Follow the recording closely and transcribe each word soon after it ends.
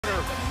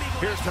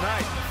Here's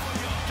tonight.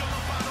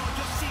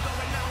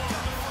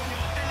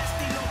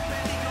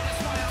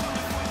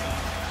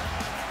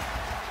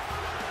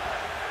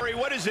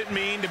 What does it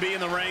mean to be in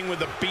the ring with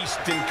the Beast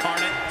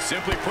incarnate?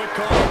 Simply put,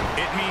 Cole,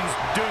 it means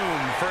doom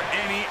for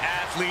any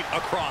athlete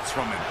across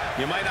from him.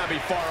 You might not be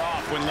far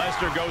off. When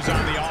Lesnar goes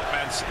on the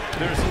offense,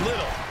 there's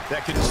little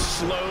that can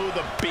slow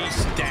the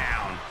Beast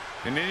down.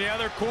 And in the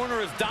other corner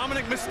is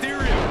Domink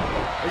Mysterio,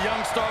 a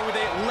young star with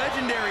a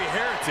legendary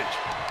heritage.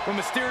 When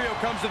Mysterio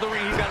comes to the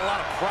ring, he's got a lot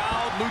of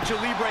proud Lucha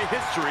Libre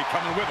history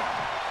coming with him.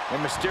 And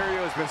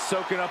Mysterio has been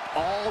soaking up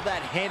all that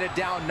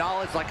handed-down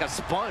knowledge like a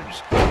sponge.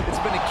 It's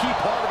been a key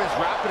part of his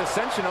rapid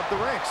ascension up the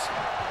ranks.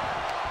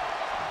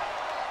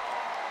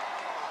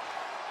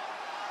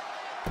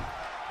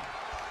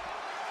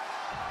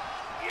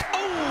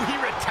 Oh, he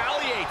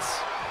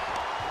retaliates.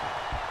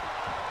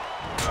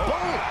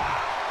 Boom!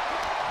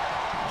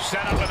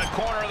 Set up in the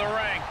corner of the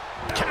ring.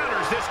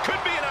 Counters. This could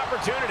be an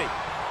opportunity.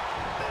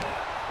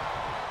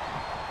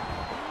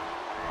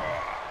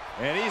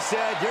 And he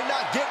said, "You're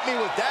not getting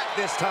me with that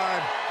this time."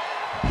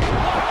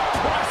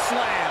 Press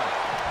slam.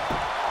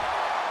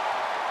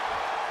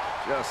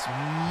 Just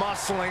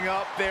muscling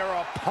up their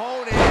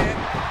opponent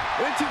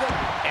into the...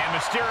 And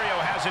Mysterio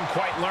hasn't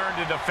quite learned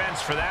a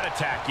defense for that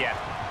attack yet.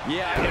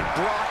 Yeah, and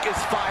Brock is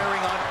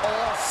firing on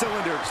all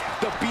cylinders.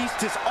 The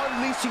Beast is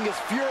unleashing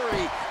his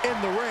fury in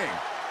the ring.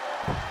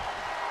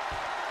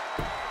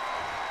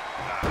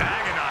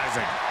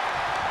 Agonizing.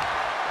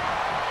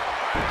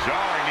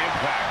 Jarring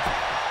impact.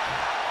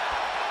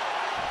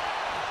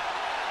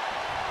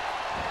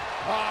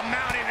 Oh,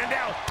 mounting and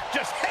now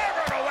just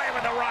hammered away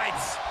with the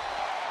rights.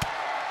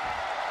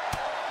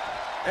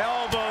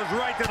 Elbows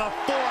right to the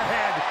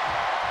forehead.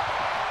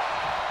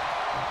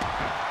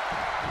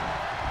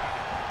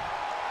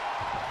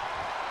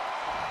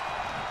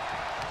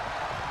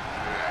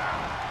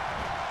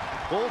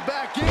 Pulled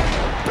back in,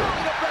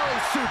 belly to belly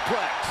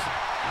suplex.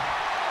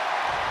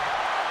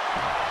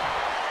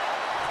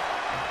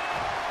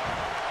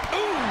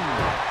 Ooh,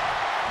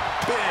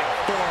 big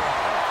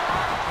forearm.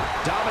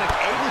 Domink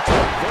able to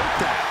avert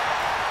that.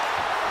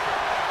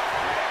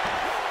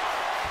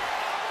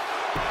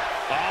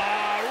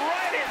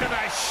 Right into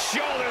the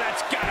shoulder.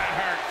 That's gotta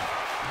hurt.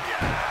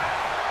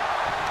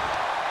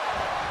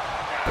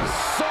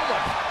 So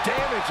much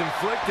damage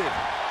inflicted.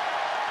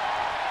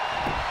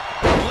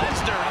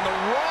 Lesnar on the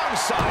wrong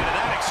side of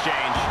that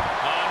exchange.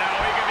 Oh, no,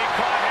 he could be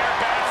caught here.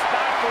 Bad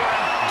spot for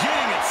him.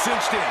 Getting it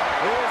cinched in.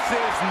 This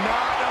is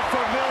not a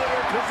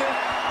familiar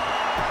position.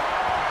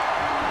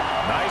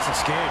 Nice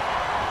escape.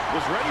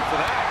 Was ready for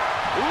that.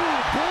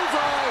 Ooh,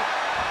 bullseye.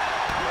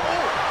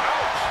 Oh,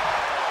 ouch.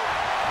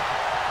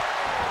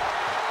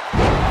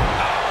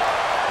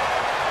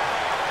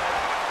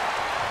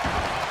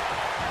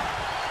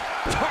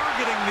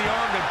 Targeting the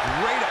arm to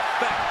great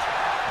effect.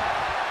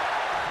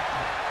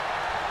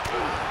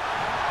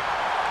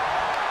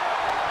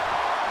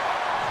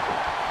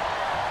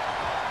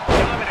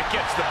 Domink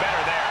gets the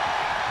better there.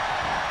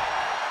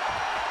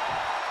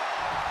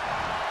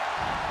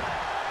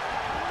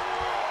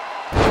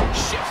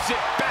 Shifts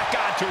it back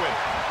onto him.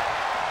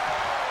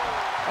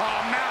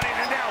 Oh, mounting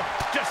and now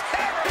just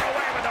hammering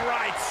away with the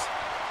rights.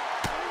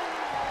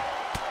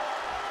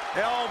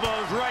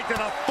 Elbows right to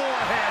the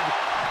forehead.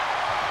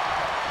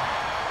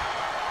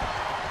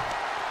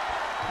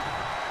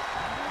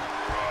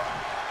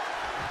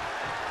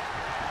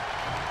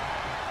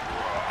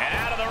 And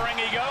out of the ring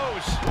he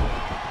goes.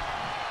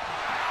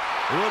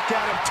 Look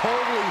at him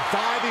totally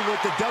vibing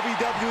with the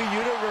WWE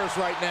Universe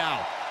right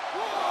now.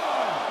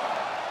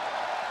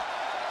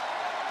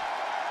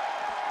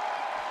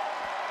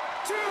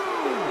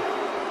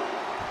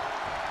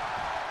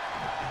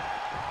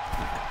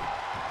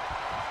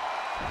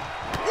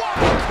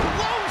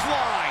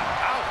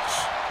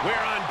 We're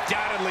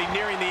undoubtedly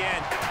nearing the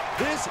end.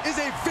 This is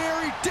a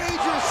very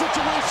dangerous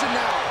situation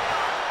now.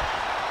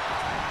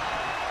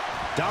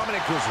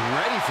 Domink was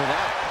ready for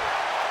that.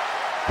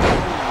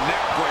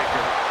 Neck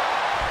breaker.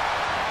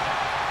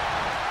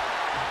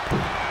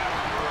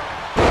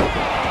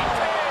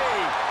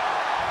 Hey!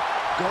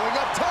 Going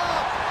up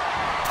top.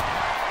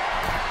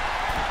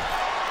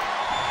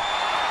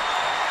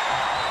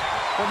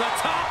 From the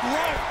top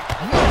rope.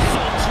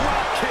 Muscle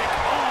drop kick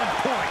on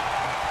point.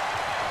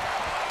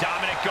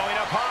 Domink going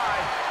up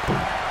high.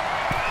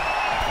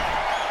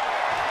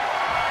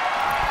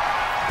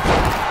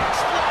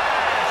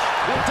 Splash!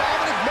 Will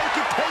Domink make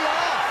it pay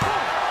off?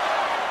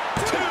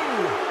 2,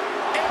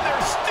 and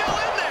they're still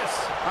in this.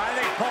 I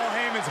think Paul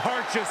Heyman's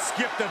heart just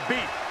skipped a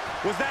beat.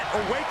 Was that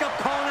a wake-up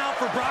call now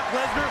for Brock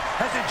Lesnar?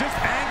 Has it just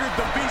angered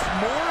the Beast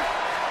more?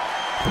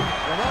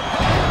 From up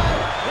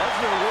high,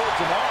 Lesnar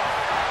wards him off.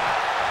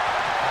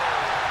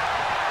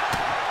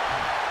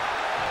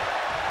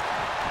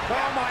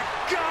 Oh my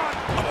God!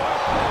 Are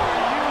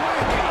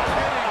you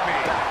kidding me?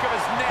 Back of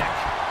his neck.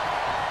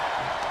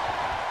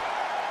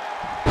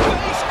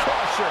 Face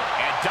crusher.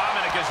 And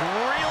Domink is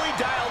really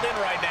dialed in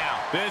right now.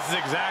 This is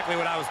exactly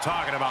what I was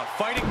talking about.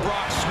 Fighting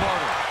Brock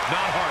smarter,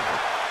 not harder.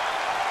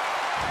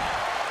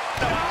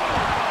 Oh,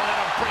 let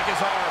him break his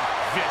arm.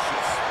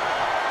 Vicious.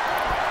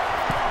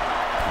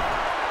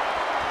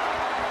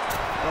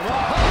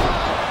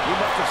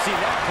 have seen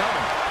that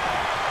coming.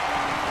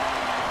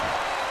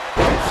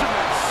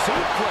 Fisherman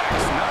suplex,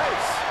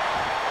 nice.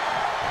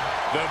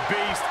 The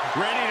Beast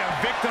ready to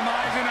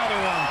victimize another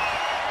one.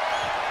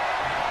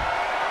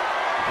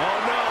 Oh,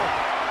 no.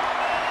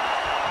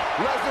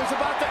 Lesnar's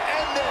about to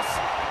end this.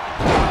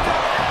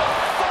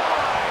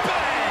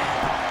 Bang!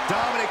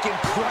 Dominic in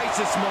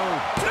crisis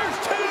mode. There's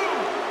two.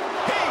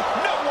 Hey,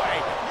 no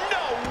way.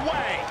 No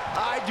way.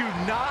 I do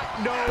not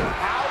know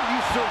how you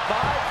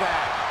survive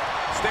that.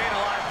 Staying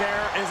alive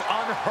there is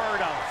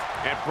unheard of.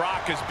 And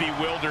Brock is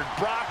bewildered.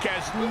 Brock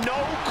has no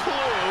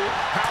clue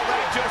how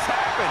that just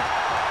happened.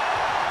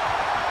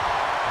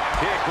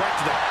 Kick right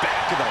to the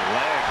back of the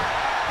leg.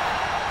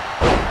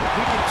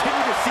 We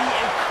continue to see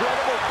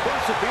incredible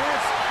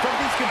perseverance from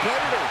these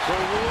competitors. The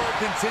war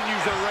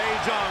continues to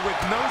rage on with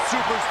no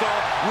superstar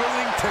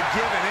willing to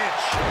give an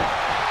inch.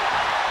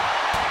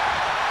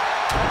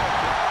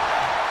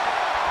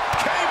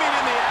 Caving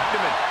in the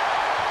abdomen.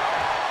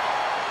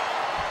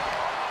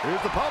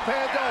 Here's the pump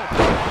handle.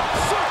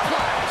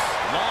 Suplex.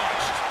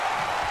 Launched.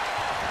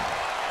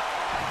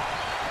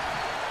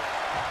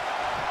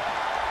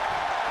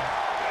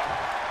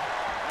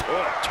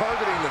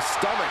 Targeting the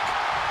stomach.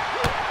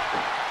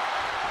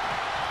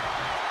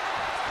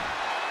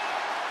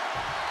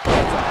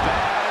 That's a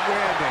bad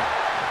landing.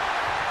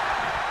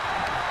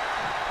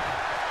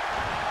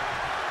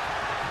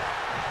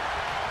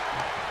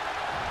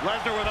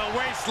 Lesnar with a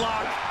waist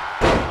lock.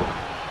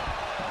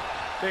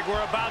 Think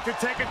we're about to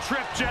take a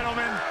trip,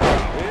 gentlemen.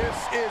 This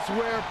is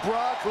where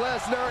Brock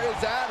Lesnar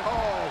is at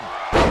home.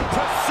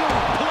 To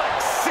Suplex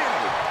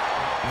City.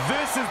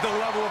 This is the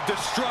level of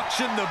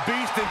destruction the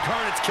Beast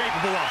Incarnate's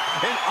capable of.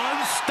 An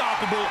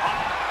unstoppable.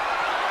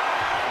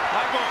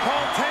 Michael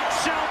Cole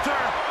takes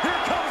shelter.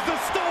 Here